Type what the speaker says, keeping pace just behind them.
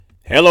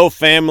Hello,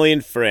 family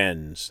and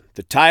friends.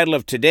 The title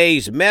of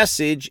today's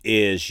message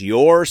is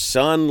Your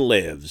Son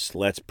Lives.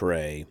 Let's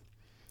pray.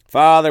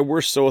 Father,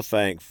 we're so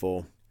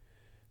thankful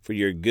for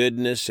your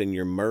goodness and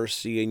your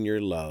mercy and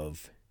your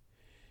love.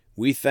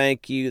 We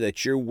thank you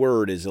that your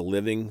word is a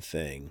living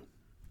thing.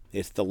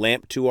 It's the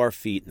lamp to our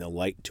feet and the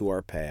light to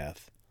our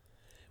path.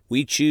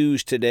 We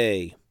choose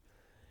today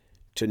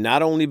to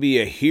not only be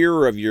a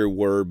hearer of your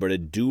word, but a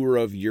doer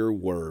of your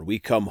word. We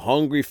come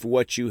hungry for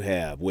what you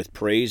have with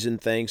praise and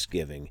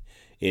thanksgiving.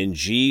 In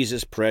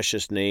Jesus'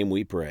 precious name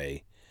we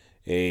pray.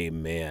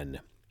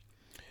 Amen.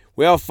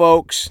 Well,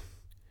 folks,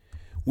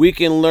 we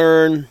can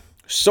learn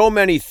so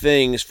many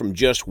things from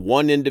just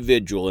one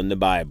individual in the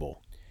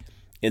Bible.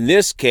 In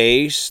this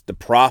case, the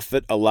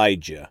prophet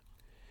Elijah.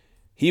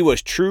 He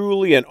was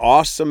truly an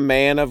awesome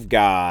man of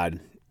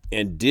God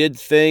and did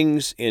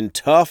things in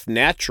tough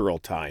natural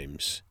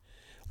times.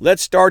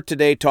 Let's start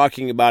today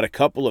talking about a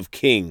couple of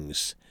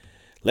kings.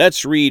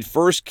 Let's read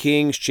 1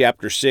 Kings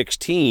chapter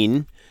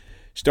 16,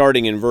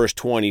 starting in verse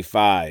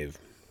 25.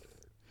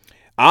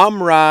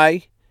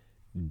 Omri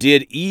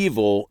did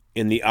evil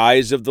in the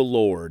eyes of the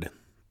Lord,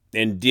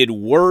 and did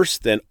worse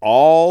than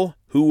all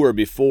who were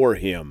before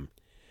him.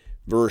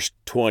 Verse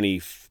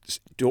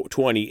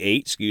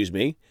 28.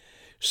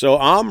 So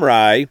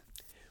Omri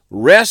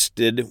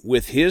rested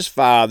with his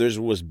fathers,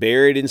 was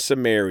buried in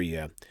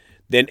Samaria.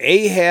 Then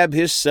Ahab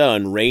his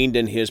son reigned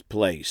in his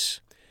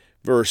place.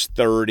 Verse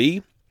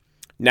 30.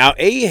 Now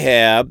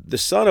Ahab, the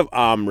son of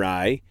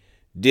Omri,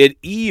 did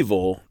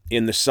evil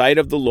in the sight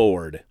of the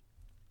Lord.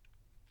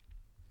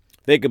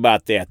 Think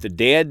about that. The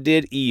dad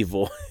did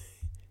evil,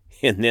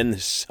 and then the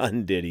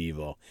son did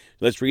evil.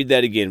 Let's read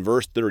that again.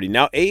 Verse 30.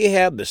 Now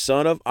Ahab, the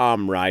son of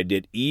Omri,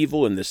 did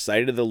evil in the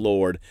sight of the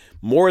Lord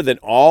more than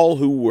all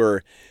who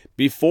were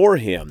before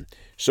him.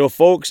 So,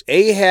 folks,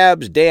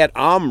 Ahab's dad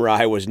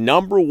Omri was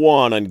number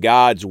one on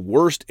God's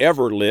worst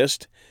ever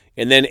list,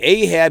 and then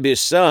Ahab, his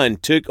son,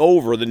 took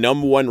over the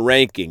number one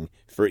ranking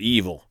for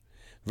evil.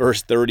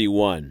 Verse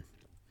 31.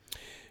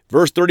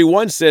 Verse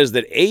 31 says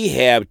that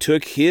Ahab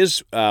took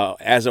his,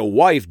 as a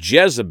wife,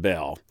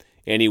 Jezebel,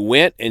 and he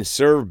went and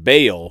served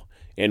Baal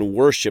and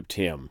worshipped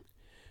him.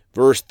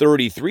 Verse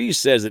 33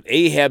 says that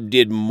Ahab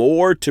did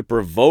more to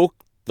provoke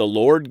the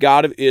Lord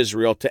God of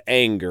Israel to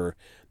anger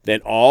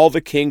than all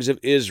the kings of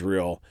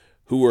Israel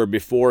who were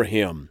before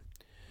him.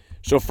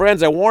 So,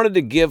 friends, I wanted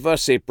to give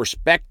us a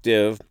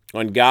perspective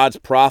on God's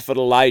prophet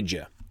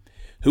Elijah,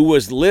 who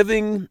was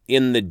living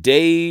in the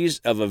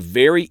days of a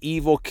very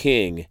evil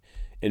king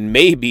and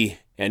maybe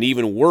an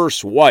even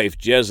worse wife,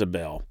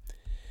 Jezebel.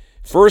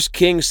 1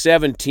 Kings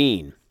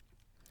 17,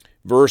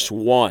 verse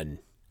 1,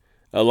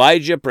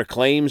 Elijah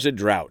proclaims a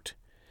drought.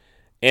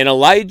 And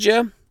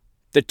Elijah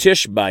the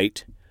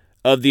Tishbite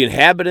of the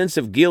inhabitants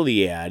of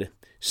Gilead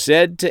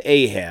said to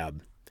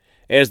Ahab,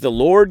 As the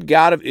Lord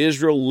God of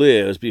Israel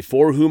lives,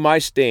 before whom I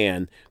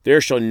stand, there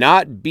shall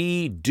not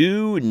be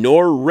dew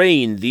nor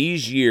rain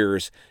these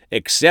years,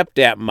 except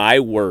at my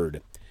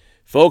word.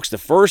 Folks, the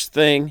first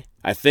thing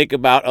I think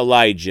about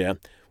Elijah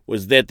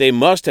was that they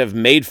must have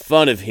made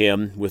fun of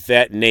him with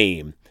that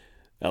name,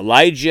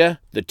 Elijah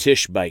the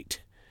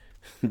Tishbite.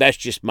 That's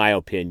just my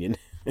opinion.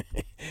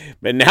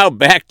 But now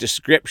back to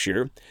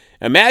Scripture.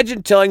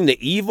 Imagine telling the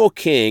evil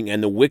king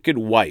and the wicked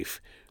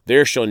wife,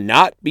 There shall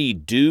not be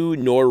dew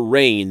nor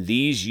rain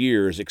these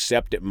years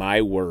except at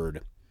my word.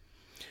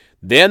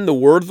 Then the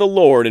word of the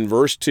Lord in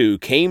verse 2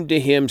 came to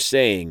him,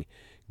 saying,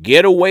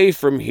 Get away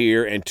from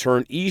here and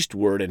turn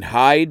eastward and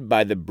hide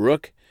by the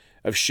brook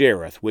of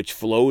Cherith, which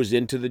flows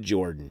into the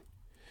Jordan.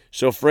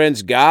 So,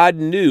 friends, God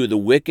knew the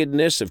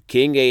wickedness of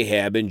King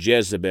Ahab and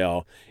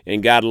Jezebel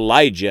and got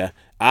Elijah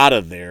out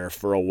of there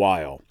for a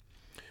while.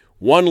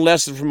 One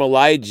lesson from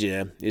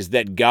Elijah is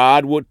that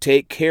God will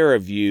take care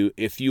of you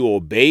if you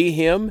obey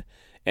him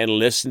and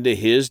listen to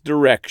his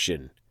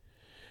direction.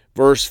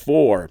 Verse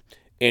 4,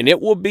 And it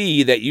will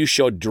be that you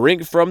shall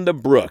drink from the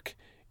brook,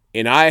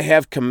 and I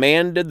have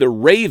commanded the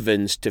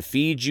ravens to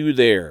feed you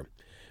there.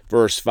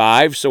 Verse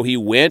 5, So he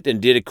went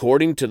and did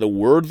according to the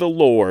word of the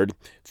Lord,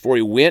 for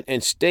he went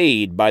and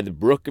stayed by the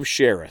brook of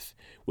Cherith,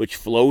 which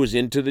flows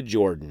into the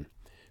Jordan.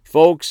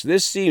 Folks,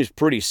 this seems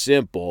pretty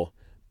simple,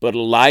 but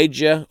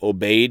Elijah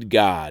obeyed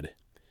God.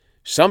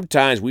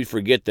 Sometimes we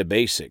forget the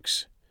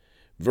basics.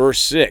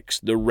 Verse 6,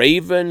 The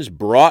ravens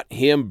brought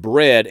him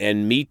bread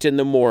and meat in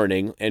the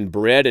morning, and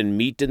bread and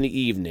meat in the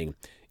evening,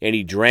 and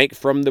he drank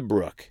from the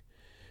brook.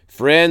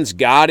 Friends,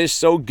 God is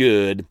so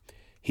good.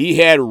 He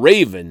had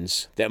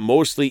ravens that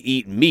mostly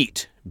eat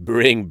meat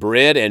bring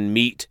bread and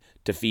meat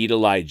to feed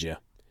Elijah.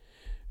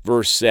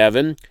 Verse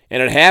 7,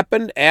 And it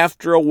happened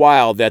after a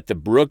while that the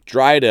brook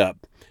dried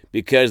up,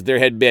 because there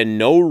had been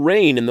no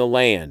rain in the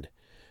land.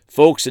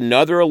 Folks,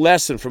 another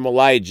lesson from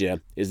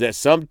Elijah is that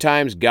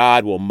sometimes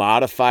God will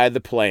modify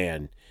the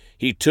plan.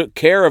 He took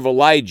care of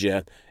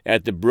Elijah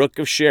at the brook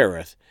of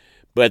Cherith,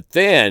 but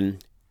then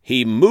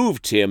he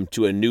moved him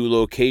to a new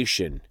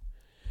location.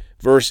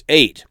 Verse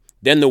 8,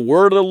 Then the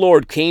word of the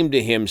Lord came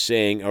to him,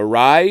 saying,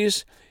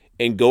 Arise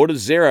and go to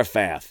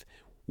Zarephath,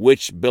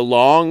 which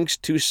belongs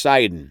to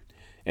Sidon,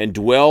 and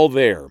dwell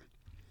there.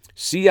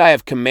 See, I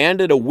have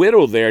commanded a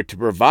widow there to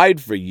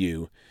provide for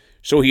you.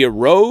 So he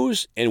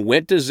arose and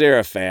went to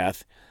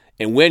Zarephath,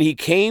 and when he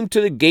came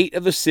to the gate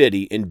of the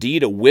city,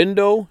 indeed a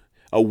widow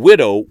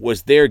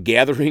was there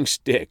gathering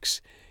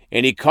sticks.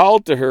 And he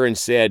called to her and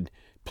said,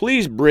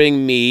 Please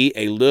bring me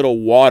a little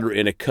water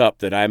in a cup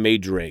that I may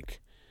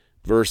drink.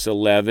 Verse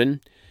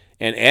 11,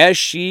 and as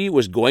she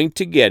was going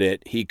to get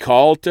it, he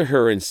called to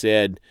her and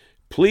said,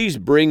 Please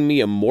bring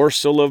me a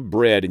morsel of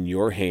bread in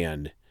your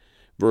hand.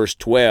 Verse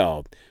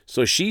 12,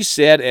 so she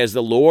said, As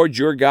the Lord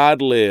your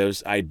God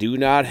lives, I do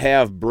not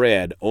have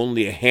bread,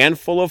 only a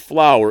handful of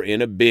flour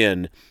in a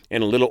bin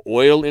and a little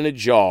oil in a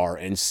jar.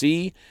 And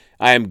see,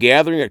 I am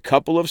gathering a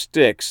couple of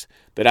sticks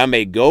that I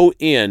may go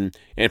in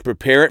and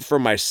prepare it for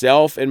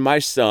myself and my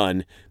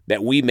son,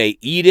 that we may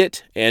eat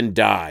it and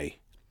die.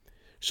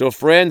 So,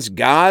 friends,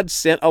 God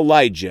sent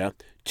Elijah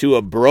to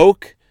a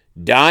broke,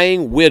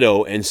 dying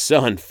widow and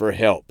son for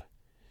help.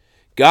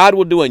 God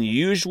will do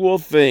unusual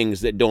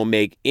things that don't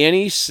make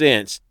any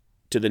sense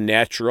to the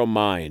natural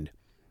mind.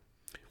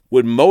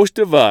 Would most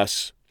of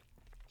us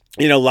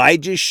in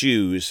Elijah's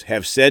shoes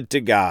have said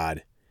to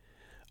God,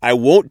 I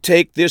won't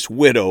take this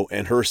widow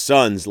and her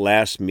son's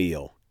last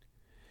meal?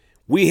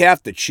 We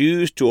have to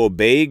choose to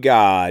obey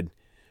God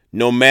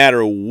no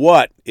matter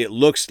what it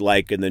looks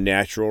like in the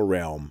natural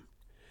realm.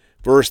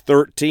 Verse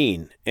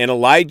 13, and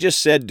Elijah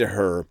said to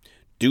her,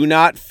 Do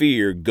not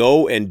fear,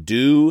 go and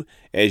do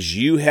as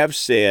you have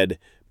said,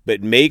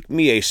 but make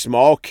me a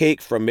small cake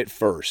from it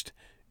first,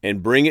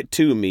 and bring it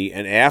to me,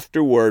 and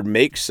afterward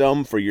make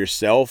some for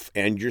yourself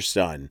and your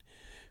son.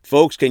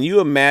 Folks, can you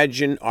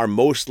imagine our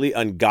mostly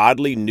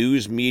ungodly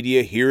news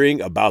media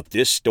hearing about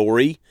this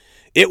story?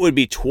 It would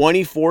be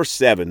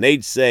 24/7.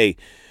 They'd say,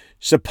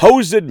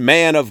 Supposed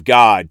man of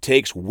God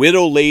takes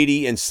widow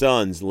lady and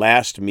son's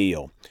last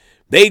meal.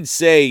 They'd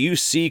say, You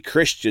see,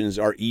 Christians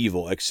are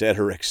evil,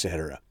 etc.,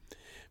 etc.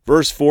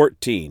 Verse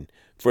 14,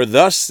 For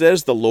thus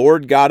says the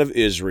Lord God of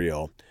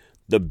Israel,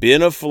 The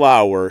bin of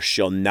flour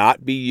shall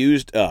not be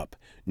used up,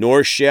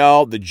 nor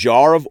shall the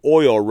jar of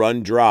oil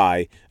run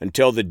dry,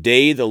 until the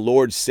day the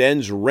Lord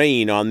sends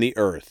rain on the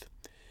earth.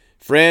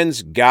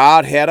 Friends,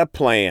 God had a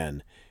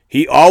plan.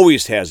 He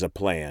always has a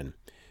plan.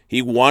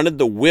 He wanted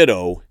the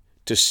widow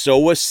to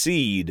sow a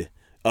seed,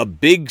 a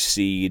big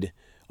seed,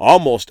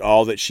 almost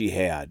all that she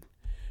had.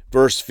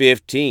 Verse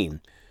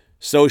 15,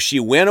 So she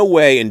went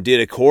away and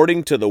did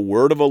according to the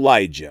word of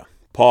Elijah.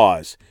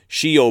 Pause.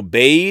 She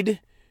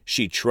obeyed,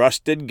 she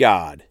trusted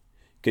God.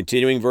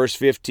 Continuing verse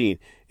 15,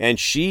 And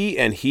she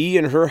and he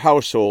and her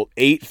household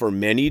ate for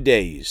many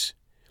days.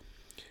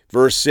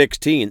 Verse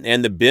 16,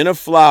 And the bin of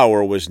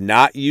flour was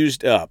not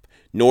used up,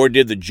 nor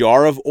did the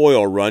jar of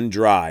oil run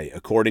dry,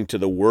 according to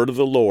the word of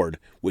the Lord,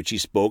 which he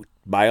spoke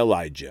by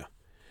Elijah.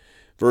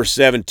 Verse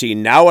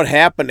 17, Now it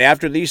happened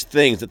after these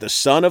things that the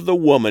son of the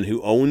woman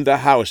who owned the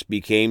house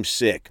became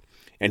sick,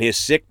 and his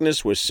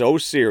sickness was so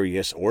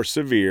serious or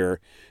severe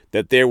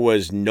that there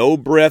was no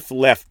breath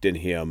left in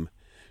him,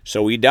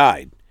 so he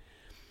died.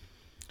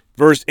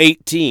 Verse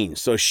 18,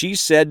 So she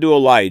said to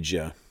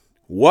Elijah,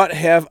 What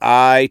have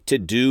I to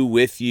do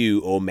with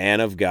you, O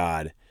man of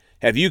God?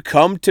 Have you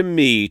come to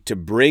me to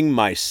bring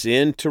my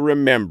sin to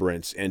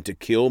remembrance and to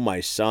kill my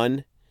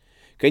son?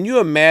 Can you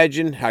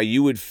imagine how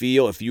you would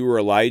feel if you were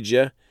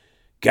Elijah?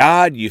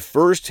 God, you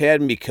first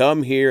had me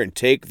come here and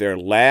take their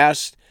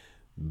last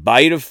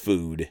bite of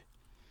food,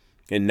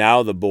 and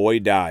now the boy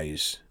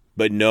dies.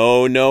 But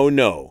no, no,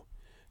 no.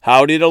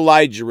 How did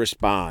Elijah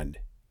respond?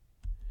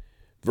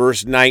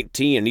 Verse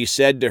 19, And he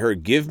said to her,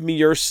 Give me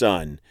your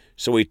son.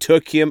 So he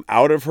took him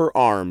out of her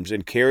arms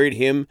and carried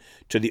him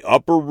to the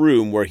upper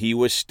room where he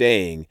was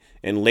staying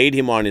and laid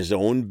him on his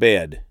own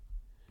bed.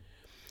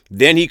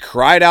 Then he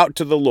cried out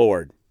to the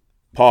Lord.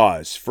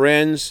 Pause.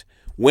 Friends,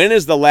 when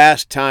is the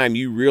last time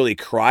you really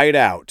cried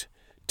out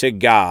to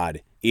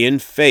God in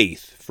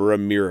faith for a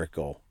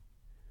miracle?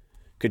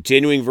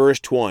 Continuing verse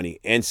 20,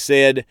 And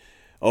said,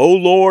 O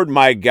Lord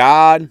my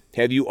God,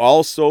 have you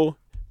also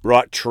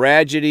brought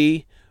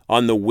tragedy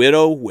on the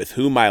widow with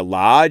whom I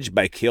lodge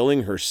by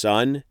killing her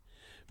son?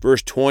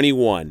 Verse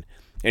 21,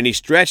 And he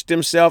stretched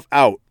himself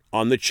out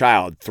on the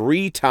child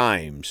 3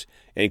 times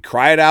and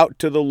cried out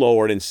to the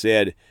Lord and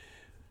said,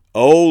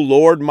 O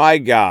Lord my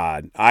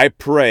God, I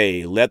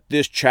pray, let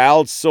this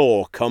child's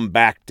soul come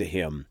back to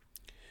him.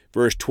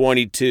 Verse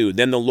 22,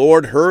 Then the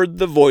Lord heard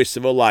the voice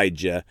of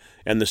Elijah,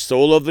 and the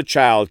soul of the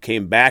child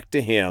came back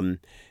to him,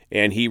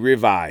 and he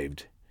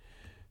revived.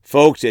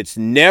 Folks, it's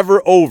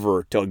never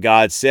over till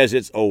God says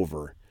it's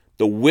over.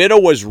 The widow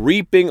was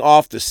reaping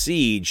off the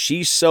seed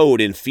she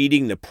sowed in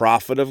feeding the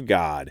prophet of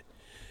God.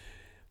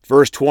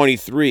 Verse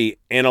 23,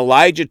 And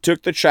Elijah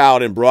took the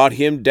child and brought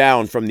him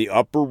down from the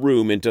upper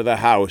room into the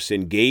house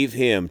and gave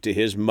him to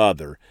his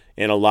mother.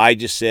 And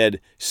Elijah said,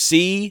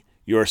 See,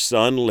 your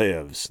son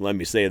lives. Let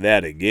me say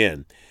that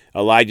again.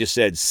 Elijah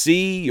said,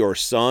 See, your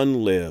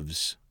son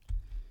lives.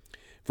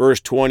 Verse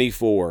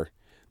 24,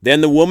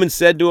 Then the woman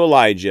said to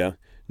Elijah,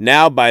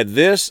 Now by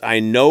this I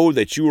know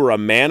that you are a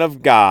man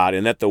of God,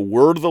 and that the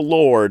word of the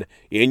Lord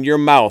in your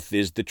mouth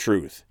is the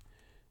truth.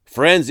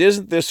 Friends,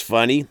 isn't this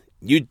funny?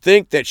 You'd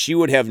think that she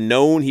would have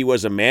known he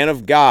was a man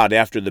of God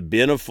after the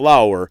bin of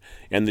flour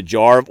and the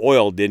jar of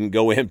oil didn't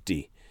go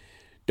empty.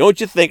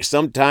 Don't you think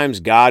sometimes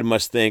God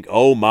must think,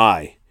 oh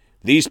my,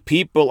 these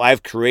people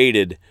I've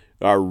created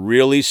are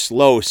really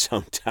slow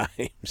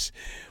sometimes?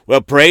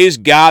 Well, praise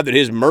God that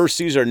his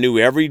mercies are new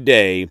every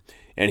day,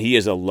 and he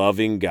is a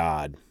loving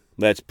God.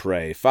 Let's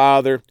pray.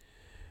 Father,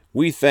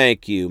 we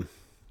thank you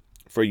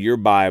for your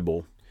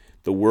Bible,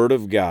 the Word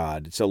of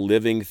God. It's a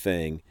living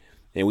thing.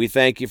 And we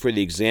thank you for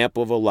the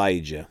example of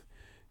Elijah,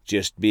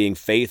 just being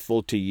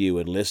faithful to you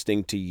and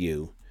listening to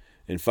you.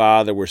 And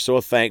Father, we're so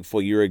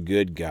thankful you're a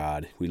good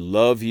God. We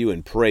love you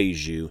and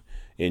praise you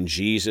in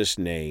Jesus'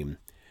 name.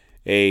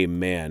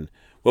 Amen.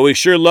 Well, we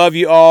sure love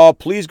you all.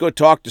 Please go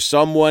talk to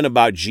someone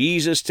about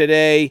Jesus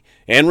today.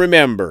 And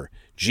remember,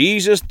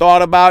 Jesus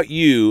thought about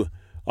you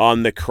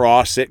on the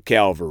cross at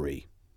Calvary.